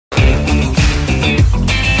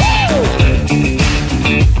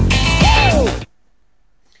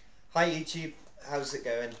Hi YouTube, how's it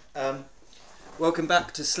going? Welcome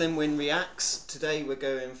back to Slim Win Reacts. Today we're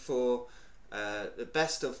going for the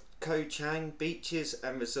best of Chang beaches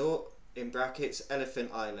and resort, in brackets Elephant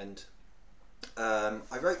Island. I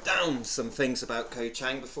wrote down some things about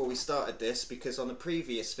Chang before we started this, because on a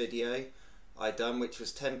previous video I done, which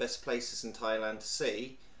was 10 best places in Thailand to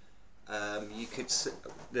see, you could see,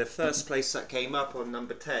 the first place that came up on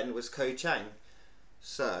number 10 was Chang.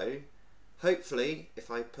 So hopefully if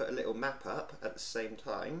I put a little map up at the same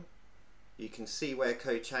time, you can see where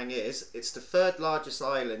Chang is. It's the third largest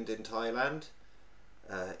island in Thailand.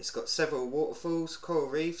 It's got several waterfalls, coral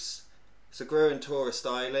reefs. It's a growing tourist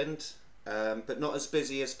island, but not as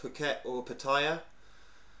busy as Phuket or Pattaya,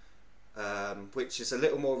 which is a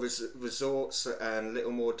little more resorts and a little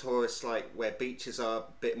more tourist-like, where beaches are a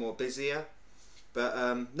bit more busier. But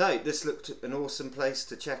no, this looked an awesome place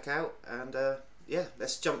to check out, and yeah,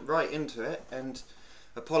 let's jump right into it. And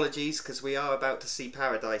apologies, because we are about to see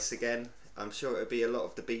paradise again. I'm sure it'll be a lot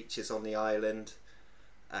of the beaches on the island,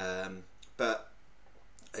 but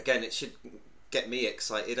again, it should get me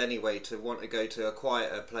excited anyway to want to go to a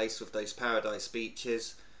quieter place with those paradise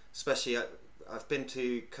beaches. Especially I've been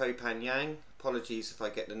to Koh Phangan, apologies if I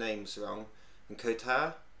get the names wrong, and Koh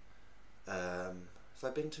Tao. Have I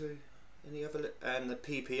been to any other, and the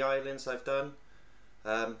PP Islands I've done.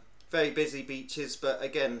 Very busy beaches, but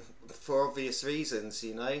again, for obvious reasons,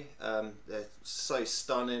 you know. They're so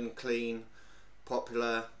stunning, clean,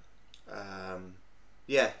 popular.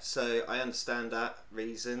 Yeah, so I understand that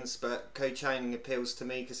reasons, but Chang appeals to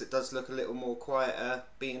me because it does look a little more quieter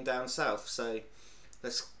being down south. So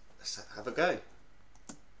let's have a go.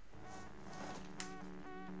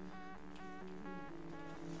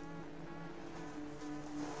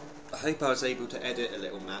 I hope I was able to edit a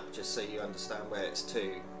little map just so you understand where it's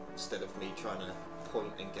to, instead of me trying to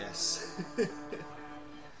point and guess.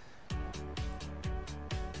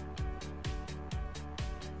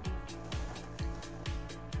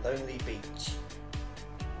 Lonely Beach.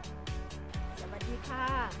 สวัสดีค่ะ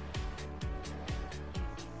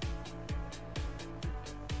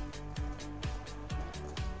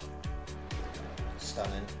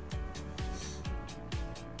Stunning.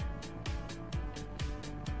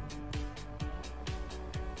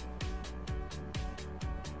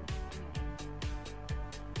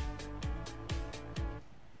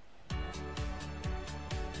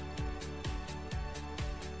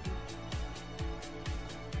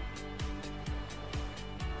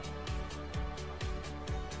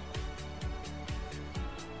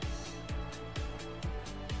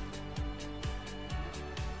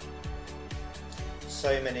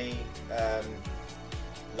 So many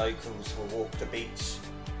locals will walk the beach,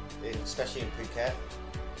 especially in Phuket.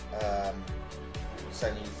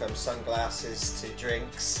 Sending you from sunglasses to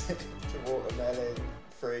drinks to watermelon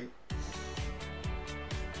fruit.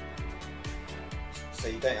 So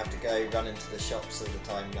you don't have to go running to the shops all the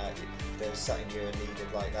time. Now, if there's something you're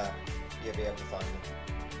needed like that, you'll be able to find them.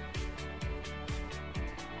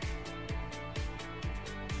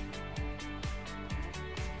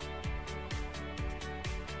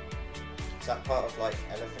 Is that part of like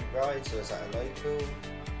elephant rides, or is that a local?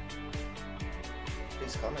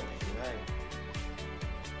 Please comment if you know.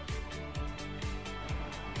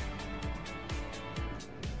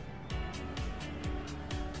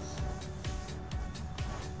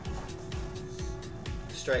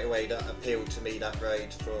 Straight away that appealed to me, that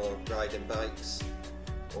road, for riding bikes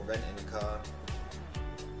or renting a car.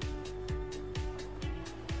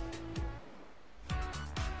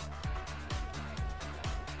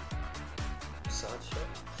 Massage shop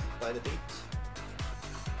by the beach.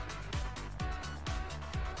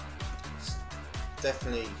 It's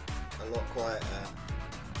definitely a lot quieter.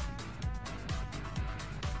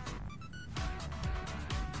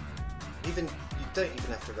 You don't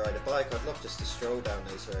even have to ride a bike. I'd love just to stroll down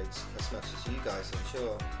those roads as much as you guys, I'm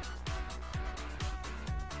sure.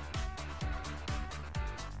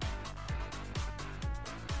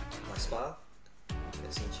 My spa,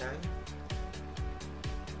 get some Chang.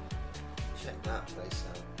 Check that place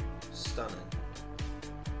out, stunning.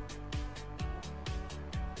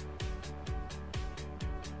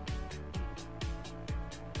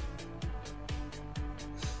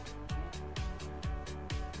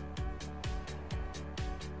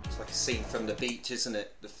 It's like a scene from The Beach, isn't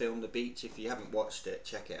it? The film The Beach. If you haven't watched it,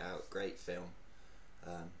 check it out. Great film.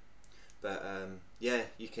 Yeah,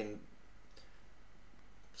 you can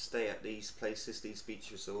stay at these places, these beach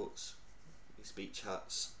resorts, these beach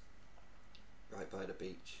huts, right by the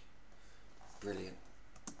beach. Brilliant.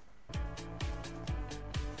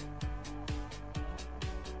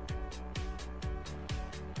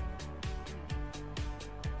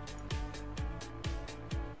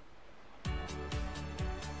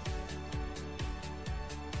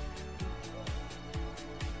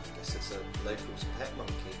 It's a local's pet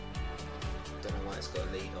monkey. Don't know why it's got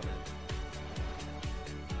a lead on it.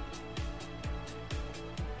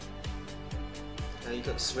 Now you've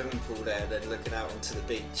got a swimming pool there, then looking out onto the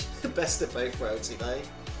beach. Best of both worlds, you know.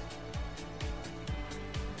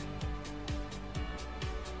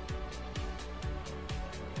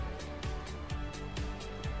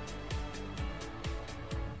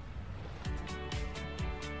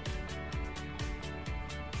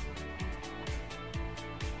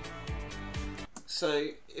 So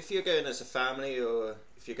if you're going as a family, or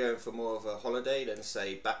if you're going for more of a holiday, then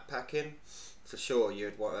say backpacking, for sure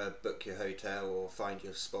you'd want to book your hotel or find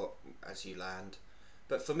your spot as you land.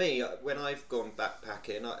 But for me, when I've gone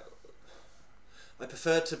backpacking, I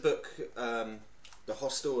prefer to book the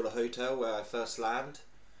hostel or the hotel where I first land.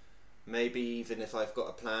 Maybe even if I've got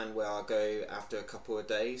a plan where I'll go after a couple of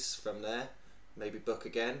days from there, maybe book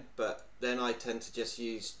again. But then I tend to just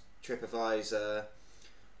use TripAdvisor.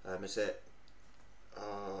 Is it?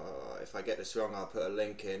 If I get this wrong, I'll put a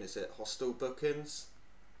link in. Is it Hostel Bookings?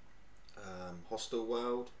 Hostel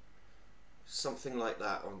World? Something like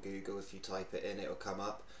that on Google. If you type it in, it'll come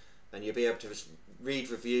up, and you'll be able to read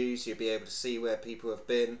reviews. You'll be able to see where people have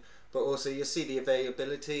been, but also you'll see the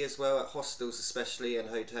availability as well at hostels, especially, and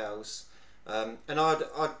hotels. And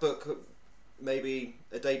I'd book maybe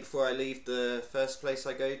a day before I leave the first place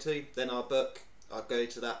I go to. Then I'll go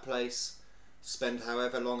to that place, spend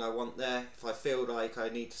however long I want there. If I feel like I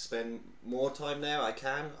need to spend more time there,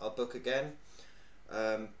 I'll book again.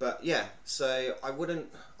 But yeah, so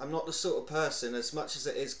I'm not the sort of person, as much as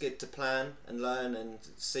it is good to plan and learn and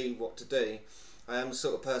see what to do, I am the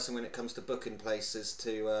sort of person when it comes to booking places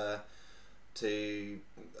to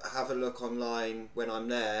have a look online when I'm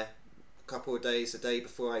there, a couple of days, a day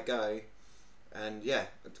before I go. And yeah,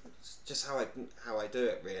 it's just how I do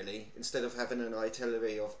it really. Instead of having an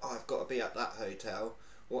itinerary of, oh, I've got to be at that hotel.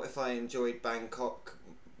 What if I enjoyed Bangkok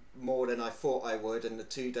more than I thought I would, and the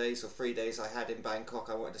 2 days or 3 days I had in Bangkok,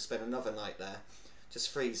 I wanted to spend another night there?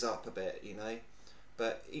 Just frees up a bit, you know.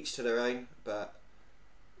 But each to their own. But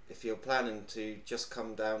if you're planning to just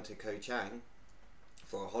come down to Koh Chang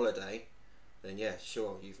for a holiday, then yeah,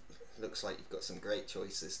 sure, looks like you've got some great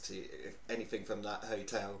choices. To anything from that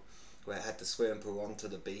hotel where it had the swimming pool onto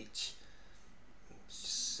the beach. It's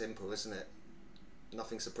just simple, isn't it?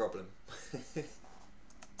 Nothing's a problem.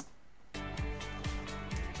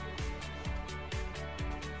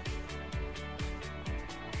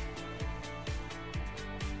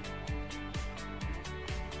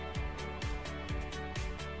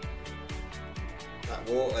 That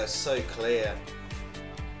water is so clear.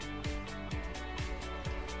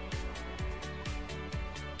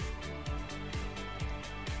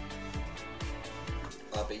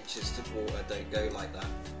 Our beaches to water don't go like that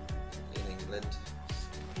in England.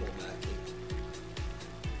 It's more murky.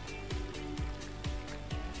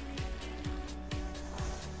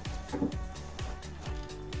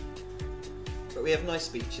 But we have nice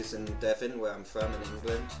beaches in Devon, where I'm from, in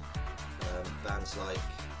England. Bands like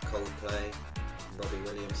Coldplay, Robbie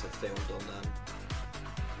Williams have filmed on them.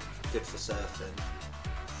 Good for surfing.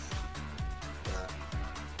 But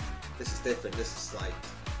this is different. This is like,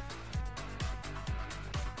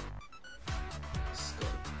 it's got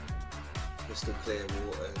crystal clear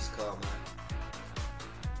waters, calm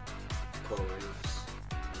coral reefs.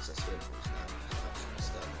 These are swimming pools now. Actual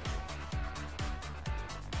stuff.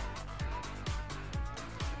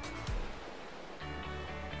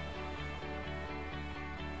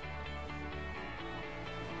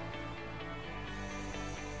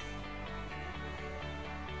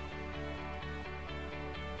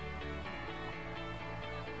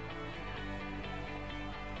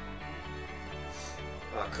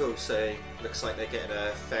 Oh, cool, so looks like they're getting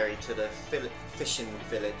a ferry to the fishing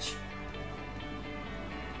village.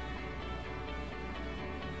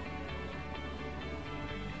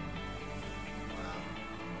 Wow.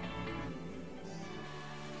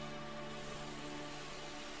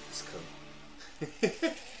 It's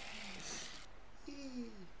cool.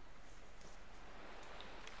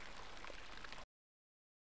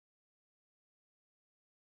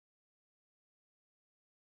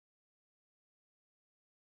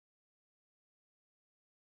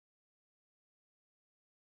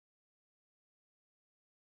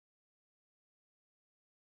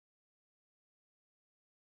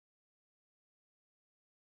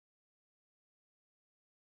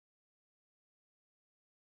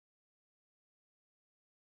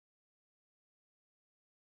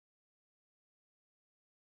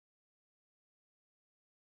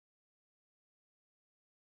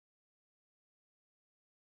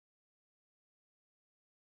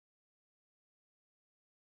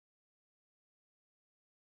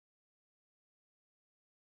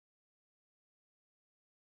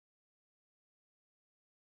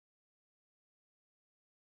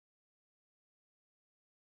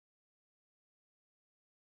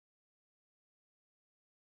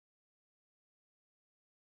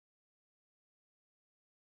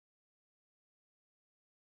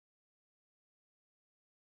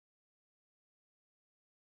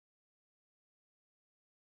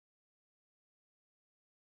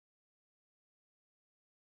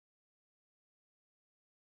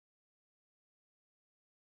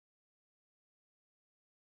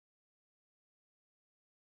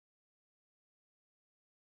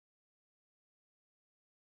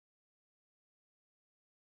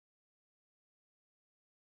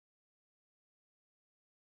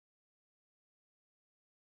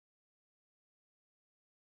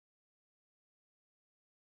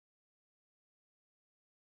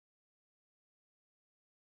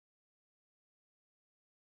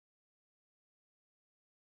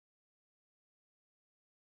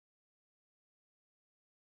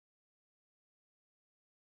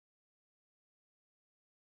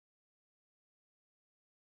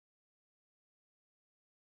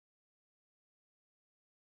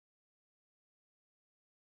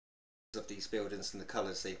 of these buildings and the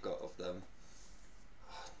colours they've got of them.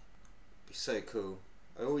 Oh, it'd be so cool.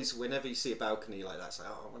 I always, whenever you see a balcony like that, it's like,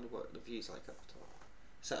 oh, I wonder what the view's like up top.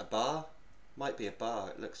 Is that a bar? Might be a bar,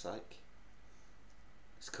 it looks like.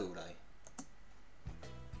 It's cool though.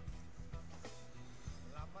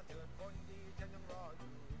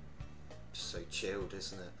 Just so chilled,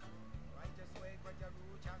 isn't it?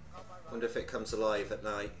 Wonder if it comes alive at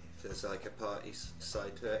night, if there's like a party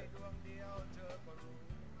side to it.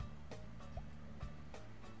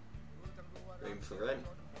 Room for rent.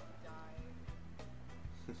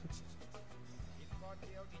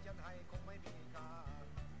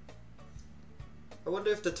 I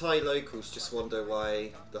wonder if the Thai locals just wonder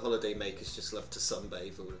why the holiday makers just love to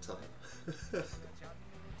sunbathe all the time.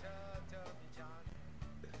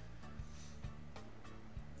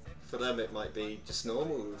 For them it might be just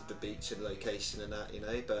normal with the beach and location and that, you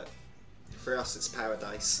know, but for us it's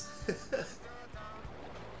paradise.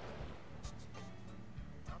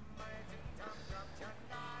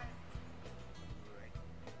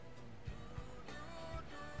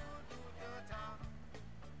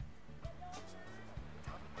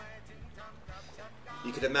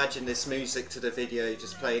 You could imagine this music to the video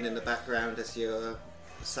just playing in the background as you're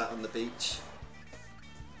sat on the beach.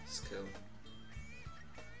 It's cool.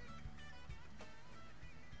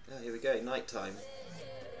 Yeah, here we go, night time.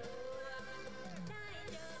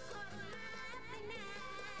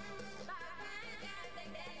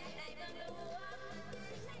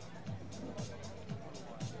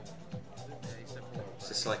 Is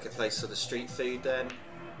this like a place for the street food then?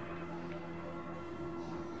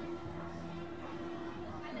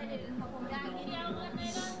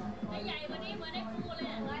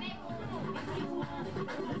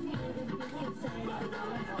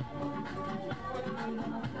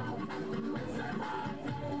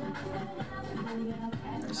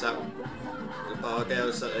 Is that the bar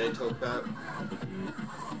girls that they talk about?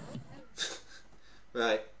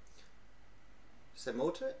 Right. Is there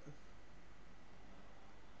more to it?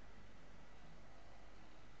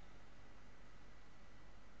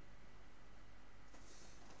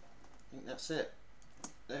 I think that's it.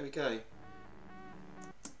 There we go.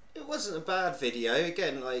 It wasn't a bad video.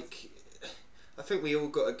 Again, like, I think we all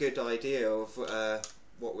got a good idea of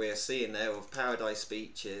what we're seeing there of paradise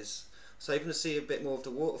beaches. So hoping to see a bit more of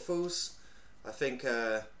the waterfalls. I think,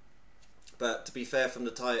 but to be fair, from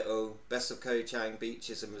the title, Best of Koh Chang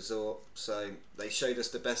Beaches and Resort, so they showed us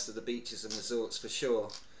the best of the beaches and resorts for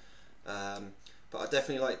sure. But I'd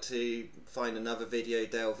definitely like to find another video,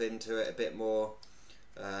 delve into it a bit more.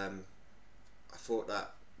 I thought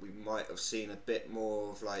that we might have seen a bit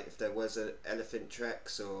more of, like, if there was an elephant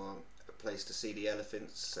treks or a place to see the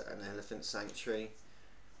elephants, an elephant sanctuary.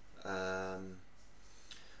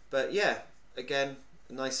 But yeah, again,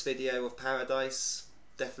 a nice video of paradise.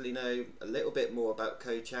 Definitely know a little bit more about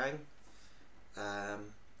Koh Chang,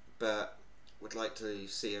 but would like to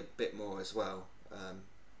see a bit more as well.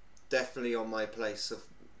 Definitely on my places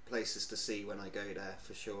to see when I go there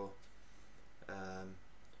for sure.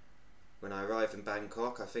 When I arrive in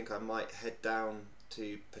Bangkok, I think I might head down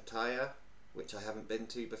to Pattaya, which I haven't been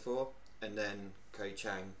to before, and then Koh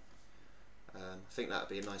Chang. I think that would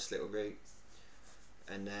be a nice little route.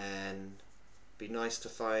 And then be nice to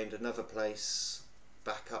find another place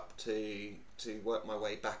back up to work my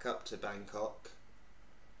way back up to Bangkok,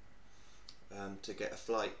 to get a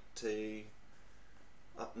flight to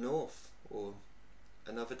up north or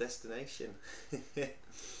another destination.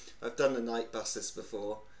 I've done the night buses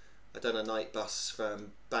before. I've done a night bus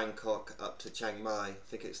from Bangkok up to Chiang Mai. I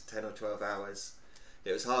think it's 10 or 12 hours.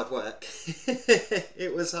 It was hard work.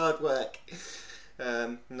 It was hard work.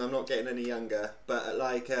 And I'm not getting any younger, but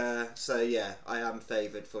like, so yeah, I am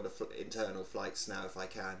favoured for the internal flights now if I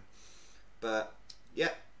can. But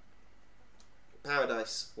yeah,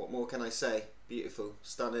 paradise, what more can I say? Beautiful,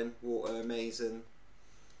 stunning, water amazing.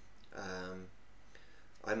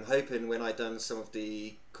 I'm hoping when I done some of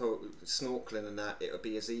the snorkeling and that, it'll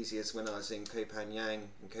be as easy as when I was in Koh Phangan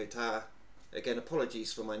and Koh Ta. Again,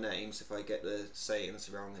 apologies for my names if I get the sayings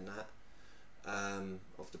wrong in that,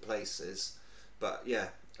 of the places. But yeah,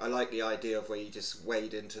 I like the idea of where you just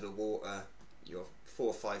wade into the water, you're 4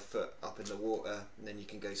 or 5 foot up in the water, and then you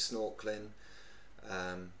can go snorkeling.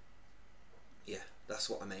 Yeah, that's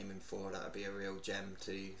what I'm aiming for. That would be a real gem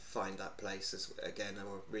to find that place as again,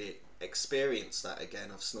 or re-experience that again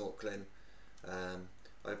of snorkeling.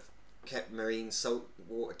 I've kept marine salt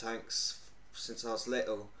water tanks since I was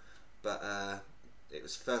little, but it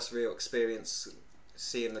was first real experience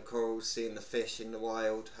seeing the corals, seeing the fish in the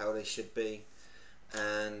wild, how they should be.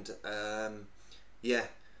 And yeah,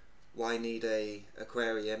 why need a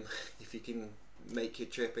aquarium if you can make your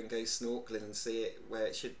trip and go snorkeling and see it where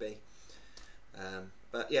it should be.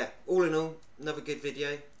 But yeah, all in all, another good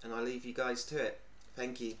video, and I'll leave you guys to it.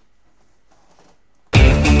 Thank you.